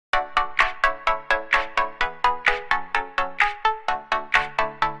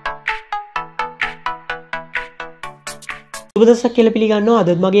සුබ දවසක් කියලා පිළිගන්නවා. අද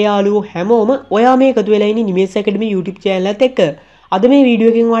මගේ යාළුවෝ හැමෝම ඔයා මේ එකතු වෙලා ඉන්නේ නිමේෂ් ඇකඩමි YouTube channel එකත් එක්ක. අද මේ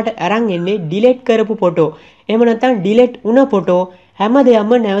වීඩියෝ එකෙන් ඔයාලට අරන් එන්නේ delete කරපු ෆොටෝ. එහෙම නැත්නම් delete වුණ ෆොටෝ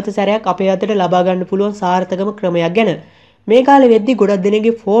හැමදේම නැවත සැරයක් අපේ අතට ලබා ගන්න පුළුවන් සාර්ථකම ක්‍රමයක් ගැන. මේ කාලේ වෙද්දි ගොඩක්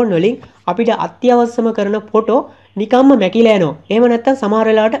දෙනෙක්ගේ ෆෝන් වලින් අපිට අත්‍යවශ්‍යම කරන ෆොටෝ නිකම්ම මැකිලා යනවා. එහෙම නැත්නම් සමහර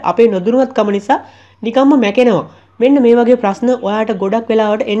වෙලාවට අපේ නොදැනුවත්කම නිසා නිකම්ම මැකෙනවා. මෙන්න මේ වගේ ප්‍රශ්න ඔයාලට ගොඩක්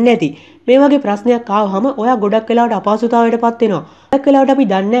වෙලාවට එන්නේ නැති. මේ වගේ ප්‍රශ්නයක් ආවහම ඔයා ගොඩක් වෙලාවට අපහසුතාවයටපත් වෙනවා. ගොඩක් වෙලාවට අපි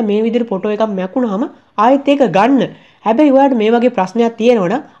දන්නේ මේ විදිහට ෆොටෝ එකක් මැකුණාම ආයෙත් ඒක ගන්න. හැබැයි ඔයාලට මේ වගේ ප්‍රශ්නයක්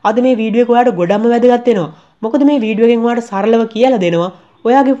තියෙනවනම් අද මේ වීඩියෝ එක ඔයාලට ගොඩක්ම වැදගත් වෙනවා. මොකද මේ වීඩියෝ එකෙන් ඔයාලට සරලව කියලා දෙනවා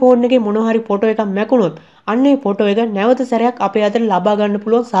ඔයාගේ ෆෝන් එකේ මොන හරි ෆොටෝ එකක් මැකුණොත් අන්න ඒ ෆොටෝ එක නැවත සැරයක් අපේ අතට ලබා ගන්න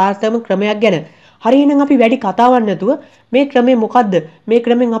පුළුවන් සාර්ථකම ක්‍රමයක් ගැන. හරි එහෙනම් අපි වැඩි කතාවක් නැතුව මේ ක්‍රමය මොකද්ද? මේ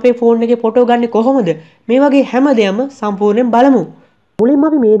ක්‍රමෙන් අපේ ෆෝන් එකේ ෆොටෝ ගන්න කොහොමද? මේ වගේ හැමදේම සම්පූර්ණයෙන් බලමු. මුලින්ම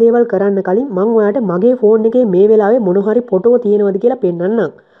අපි මේ දේවල් කරන්න කලින් මම ඔයාලට මගේ ෆෝන් එකේ මේ වෙලාවේ මොන හරි ෆොටෝ තියෙනවද කියලා පෙන්නන්නම්.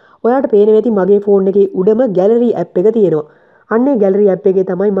 ඔයාලට පේනවා ඇති මගේ ෆෝන් එකේ උඩම ගැලරි ඇප් එක තියෙනවා. අන්න ඒ ගැලරි ඇප් එකේ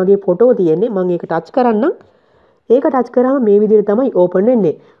තමයි මගේ ෆොටෝ තියෙන්නේ. මම ඒක ටච් කරන්නම්. ඒක ටච් කරාම මේ විදිහට තමයි ඕපන්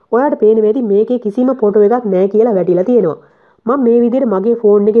වෙන්නේ. ඔයාලට පේනවා ඇති මේකේ කිසිම ෆොටෝ එකක් නැහැ කියලා වැටිලා තියෙනවා. මම මේ විදිහට මගේ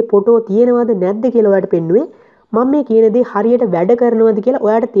ෆෝන් එකේ ෆොටෝ තියෙනවද නැද්ද කියලා ඔයාලට පෙන්නුවේ. මම මේ කියන දේ හරියට වැඩ කරනවද කියලා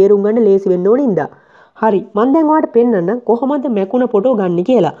ඔයාලට තේරුම් ගන්න ලේසි වෙන්න ඕනේ ඉඳා. හරි. මම දැන් ඔයාලට පෙන්නන්නම් කොහොමද මැකුණ ෆොටෝ ගන්න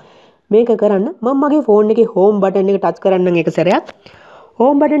කියලා. මේක කරන්න මම මගේ ෆෝන් එකේ හෝම් බටන් එක ටච් කරන්නම් එක සැරයක්.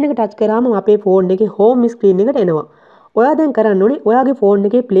 හෝම් බටන් එක ටච් කරාම අපේ ෆෝන් එකේ හෝම් ස්ක්‍රීන් එකට එනවා. ඔයා දැන් කරන්න ඕනේ ඔයාගේ ෆෝන්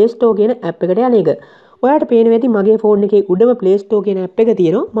එකේ Play Store කියන ඇප් එකට යන එක. ඔයාලට පේනවා ඇති මගේ ෆෝන් එකේ උඩම Play Store කියන ඇප් එක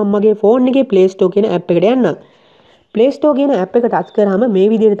තියෙනවා. මම මගේ ෆෝන් එකේ Play Store කියන ඇප් එකට යන්නම්. Play Store කියන ඇප් එක ටච් කරාම මේ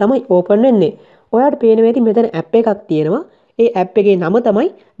විදිහට තමයි ඕපන් වෙන්නේ. ඔයාලට පේනවා ඇති මෙතන ඇප් එකක් තියෙනවා. ඒ ඇප් එකේ නම තමයි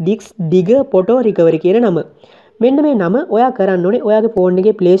Dig Photo Recovery කියන නම. මෙන්න මේ නම ඔයා කරන්න ඕනේ ඔයාගේ ෆෝන්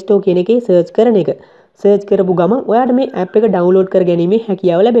එකේ Play Store කියන එකේ සර්ච් කරන එක. සර්ච් කරපු ගමන් ඔයාලට මේ ඇප් එක ඩවුන්ලෝඩ් කර ගැනීමේ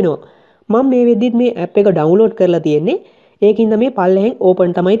හැකියාව ලැබෙනවා. මම මේ වෙද්දිත් මේ ඇප් එක ඩවුන්ලෝඩ් කරලා තියෙන්නේ. ඒකින්ද මේ පල්ලෙහෙන්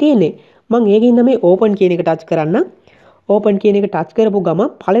ඕපන් තමයි තියෙන්නේ. මම ඒකින්ද මේ ඕපන් කියන එක ටච් කරන්න. ඕපන් කියන එක ටච් කරපු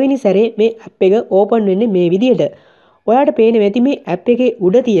ගමන් පළවෙනි සැරේ මේ ඇප් එක ඕපන් වෙන්නේ මේ විදිහට. ඔයාලට පේනවා ඇති මේ ඇප් එකේ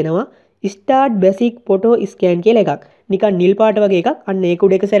උඩ තියෙනවා Start Basic Photo Scan කියලා එකක්. නිකන් නිල් පාට වගේ එකක්. අන්න ඒක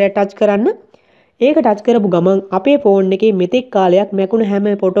උඩ එක සැරයක් ටච් කරන්න. ඒක ටච් කරපු ගමන් අපේ ෆෝන් එකේ මෙතෙක් කාලයක් මැකුණු හැම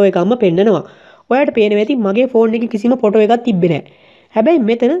ෆොටෝ එකක්ම පෙන්නනවා. ඔයාලට පේනවා ඇති මගේ ෆෝන් එකේ කිසිම ෆොටෝ එකක් තිබ්බේ නැහැ. හැබැයි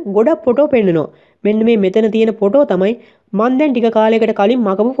මෙතන ගොඩක් ෆොටෝ පෙන්නනවා. මෙන්න මේ මෙතන තියෙන ෆොටෝ තමයි මම දැන් ටික කාලයකට කලින්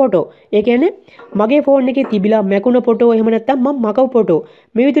මකපු ෆොටෝ. ඒ කියන්නේ මගේ ෆෝන් එකේ තිබිලා මැකුණ ෆොටෝ එහෙම නැත්නම් මම මකපු ෆොටෝ.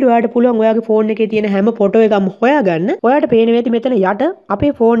 මේ විදිහට ඔයාලට පුළුවන් ඔයාගේ ෆෝන් එකේ තියෙන හැම ෆොටෝ එකක්ම හොයාගන්න. ඔයාලට පේනවා ඇති මෙතන යට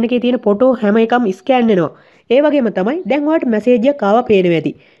අපේ ෆෝන් එකේ තියෙන ෆොටෝ හැම එකක්ම ස්කෑන් වෙනවා. ඒ වගේම තමයි දැන් ඔයාලට මැසේජ් එකක් ආවා පේනවා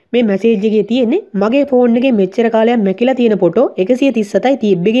ඇති. මේ මැසේජ් එකේ තියෙන්නේ මගේ ෆෝන් එකේ මෙච්චර කාලයක් මැකිලා තියෙන ෆොටෝ 137යි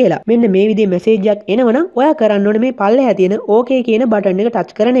තිබ්බේ කියලා. මෙන්න මේ විදිහේ මැසේජ් එකක් එනවනම් ඔයා කරන්න ඕනේ මේ පල්ලෙහා තියෙන OK කියන බටන් එක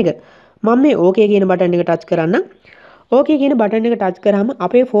ටච් කරන එක. මම මේ OK කියන බටන් එක ටච් කරන්න. OK කියන බටන් එක ටච් කරාම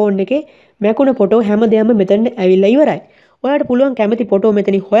අපේ ෆෝන් එකේ මැකුණ ෆොටෝ හැමදේම මෙතනට ඇවිල්ලා ඉවරයි. ඔයාලට පුළුවන් කැමති ෆොටෝ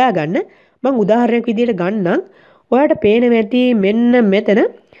මෙතනින් හොයාගන්න. මම උදාහරණයක් විදිහට ගන්නම්. ඔයාලට පේනවා ඇති මෙන්න මෙතන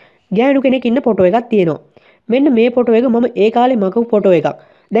ගෑනු කෙනෙක් ඉන්න ෆොටෝ එකක් තියෙනවා. මෙන්න මේ ෆොටෝ එක මම ඒ කාලේ මකපු ෆොටෝ එකක්.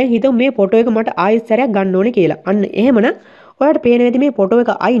 දැන් හිතමු මේ ෆොටෝ එක මට ආයෙත් සැරයක් ගන්න ඕනේ කියලා. අන්න එහෙමනම් ඔයාලට පේනවා ඇති මේ ෆොටෝ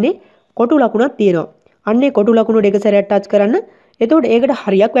එක අයිනේ කොටු ලකුණක් තියෙනවා. අන්න ඒ කොටු ලකුණ දෙක සැරයක් ටච් කරන්න. එතකොට ඒකට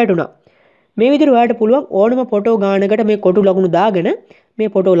හරියක් වැටුණා. මේ විදිහට ඔයාලට පුළුවන් ඕනම ෆොටෝ ගානකට මේ කොටු ලකුණු දාගෙන මේ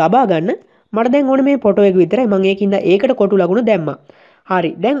ෆොටෝ ලබා ගන්න. මට දැන් ඕනේ මේ ෆොටෝ එක විතරයි. මම ඒකින්ද ඒකට කොටු ලකුණු දැම්මා. හරි.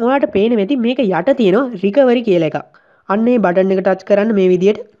 දැන් ඔයාලට පේනවා ඇති මේක යට තියෙනවා රිකවරි කියලා එකක්. අන්න ඒ බටන් එක ටච් කරන්න මේ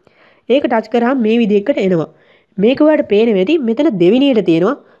විදිහට. ඒක ටච් කරාම මේ විදිහකට එනවා. මේක ඔයාලට පේනවා ඇති මෙතන දෙවෙනියට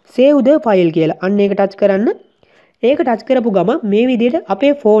තියෙනවා save the file කියලා. අන්න ඒක ටච් කරන්න. ඒක ටච් කරපු ගමන් මේ විදිහට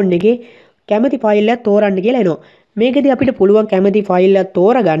අපේ ෆෝන් එකේ කැමති ෆයිල් එකක් තෝරන්න කියලා එනවා. මේකෙදි අපිට පුළුවන් කැමති ෆයිල් එකක්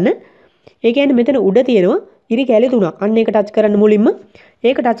තෝරගන්න. ඒ කියන්නේ මෙතන උඩ තියෙනවා ඉරි කැලේ තුනක්. අන්න ඒක ටච් කරන්න මුලින්ම.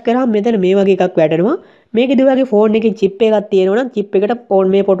 ඒක ටච් කරාම මෙතන මේ වගේ එකක් වැටෙනවා. මේකෙදි ඔයාගේ ෆෝන් එකේ chip එකක් තියෙනවා නම් chip එකට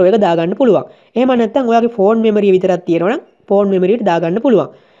ෆෝන් මේ ෆොටෝ එක දාගන්න පුළුවන්. එහෙම නැත්නම් ඔයාගේ ෆෝන් මෙමරිය විතරක් තියෙනවා නම් ෆෝන් මෙමරියට දාගන්න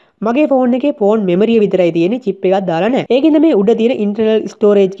පුළුවන්. මගේ ෆෝන් එකේ ෆෝන් මෙමරිය විතරයි තියෙන්නේ chip එකක් දාලා නැහැ. ඒකින්ද මේ උඩ තියෙන internal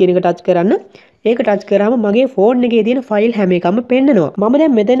storage කියන එක ටච් කරන්න. ඒක ටච් කරාම මගේ ෆෝන් එකේ තියෙන ෆයිල් හැම එකම පෙන්නනවා. මම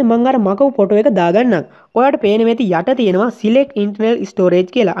දැන් මෙතන මම අර මකපු ෆොටෝ එක දාගන්නම්. ඔයාලට පේනවා ඇති යට තියෙනවා select internal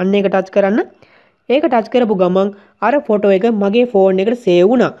storage කියලා. අන්න ඒක ටච් කරන්න. ඒක ටච් කරපු ගමන් අර ෆොටෝ එක මගේ ෆෝන් එකට සේව්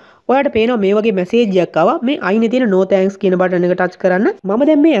වුණා. ඔයාලට පේනවා මේ වගේ මැසේජ් එකක් ආවා. මේ අයිනේ තියෙන no thanks කියන බටන් එක ටච් කරන්න. මම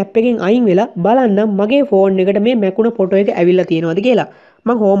දැන් මේ ඇප් එකෙන් අයින් වෙලා බලන්නම් මගේ ෆෝන් එකට මේ මැකුණ ෆොටෝ එක ඇවිල්ලා තියෙනවද කියලා.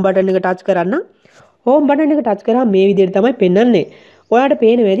 මම හෝම් බටන් එක ටච් කරන්න. හෝම් බටන් එක ටච් කරාම මේ විදිහට තමයි පෙන්වන්නේ. ඔයාලට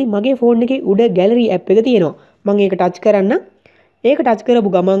පේනවා ඇති මගේ ෆෝන් එකේ උඩ ගැලරි ඇප් එක තියෙනවා. මම ඒක ටච් කරන්න. ඒක ටච් කරපු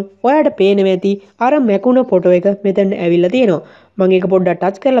ගමන් ඔයාලට පේනවා ඇති අර මැකුණ ෆොටෝ එක මෙතන ඇවිල්ලා තියෙනවා. මම ඒක පොඩ්ඩක්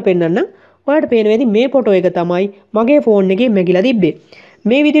ටච් කරලා පෙන්නන්නම්. ඔයාලට පේනවා ඇති මේ ෆොටෝ එක තමයි මගේ ෆෝන් එකේ මැකිලා තිබ්බේ.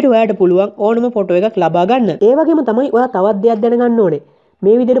 මේ විදිහට ඔයාලට පුළුවන් ඕනම ෆොටෝ එකක් ලබා ගන්න. ඒ වගේම තමයි ඔයා තවත් දෙයක් දැනගන්න ඕනේ.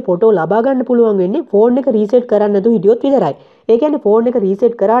 මේ විදිහට ෆොටෝ ලබා ගන්න පුළුවන් වෙන්නේ ෆෝන් එක රීසෙට් කරන්න නැතුව හිටියොත් විතරයි. ඒ කියන්නේ ෆෝන් එක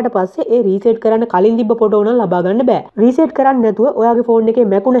රීසෙට් කරාට පස්සේ ඒ රීසෙට් කරන්න කලින් තිබ්බ ෆොටෝ නම් ලබා ගන්න බෑ. රීසෙට් කරන්නේ නැතුව ඔයාගේ ෆෝන් එකේ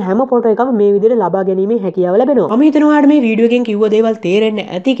මැකුණ හැම ෆොටෝ එකම මේ විදිහට ලබා ගැනීමේ හැකියාව ලැබෙනවා. මම හිතනවා ඔයාලට මේ වීඩියෝ එකෙන් කිව්ව දේවල් තේරෙන්නේ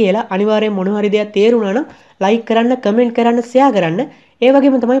ඇති කියලා. අනිවාර්යෙන් මොන හරි දෙයක් තේරුණා නම් ලයික් කරන්න, කමෙන්ට් කරන්න, ෂෙයා කරන්න. ඒ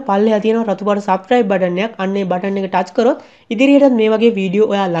වගේම තමයි පල්ලෙහා තියෙන රතු පාට subscribe බටන් එකක්. අන්න ඒ බටන් එක ටච් කරොත් ඉදිරියටත් මේ වගේ වීඩියෝ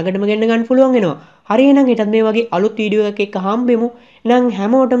ඔයා ළඟටම ගෙන්න ගන්න පුළුවන් වෙනවා. හරි එහෙනම් හෙටත් මේ වගේ අලුත් වීඩියෝ එකක් එක්ක හම්බෙමු. එහෙනම්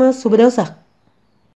හැමෝටම සුබ දවසක්.